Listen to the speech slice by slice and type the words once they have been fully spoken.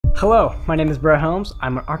Hello, my name is Brett Holmes.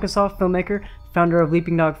 I'm an Arkansas filmmaker, founder of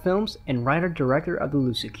Leaping Dog Films, and writer-director of The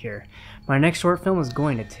Lucid Cure. My next short film is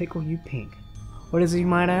going to tickle you pink. What is it, you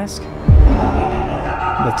might ask?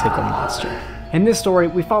 The Tickle Monster. In this story,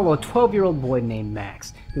 we follow a 12-year-old boy named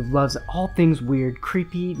Max, who loves all things weird,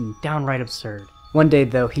 creepy, and downright absurd. One day,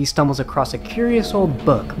 though, he stumbles across a curious old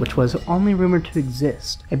book, which was only rumored to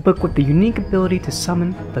exist. A book with the unique ability to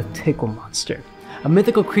summon the Tickle Monster, a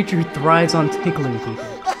mythical creature who thrives on tickling people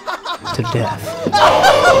to death.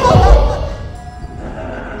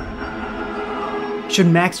 Should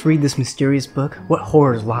Max read this mysterious book? What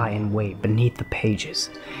horrors lie in wait beneath the pages?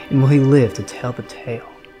 And will he live to tell the tale?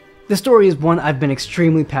 This story is one I've been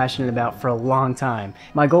extremely passionate about for a long time.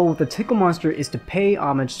 My goal with the Tickle Monster is to pay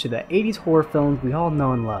homage to the 80s horror films we all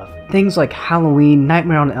know and love. Things like Halloween,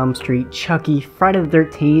 Nightmare on Elm Street, Chucky, Friday the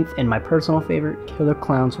 13th, and my personal favorite, Killer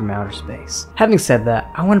Clowns from Outer Space. Having said that,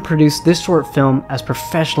 I want to produce this short film as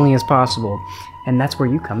professionally as possible, and that's where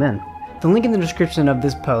you come in. The link in the description of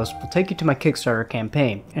this post will take you to my Kickstarter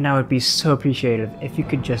campaign, and I would be so appreciative if you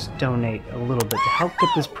could just donate a little bit to help get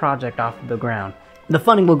this project off of the ground. The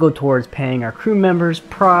funding will go towards paying our crew members,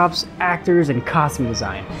 props, actors, and costume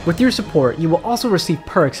design. With your support, you will also receive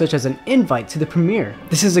perks such as an invite to the premiere.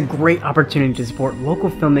 This is a great opportunity to support local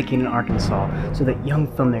filmmaking in Arkansas so that young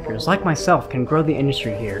filmmakers like myself can grow the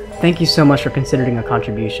industry here. Thank you so much for considering a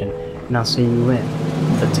contribution, and I'll see you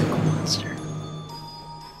in the Tickle.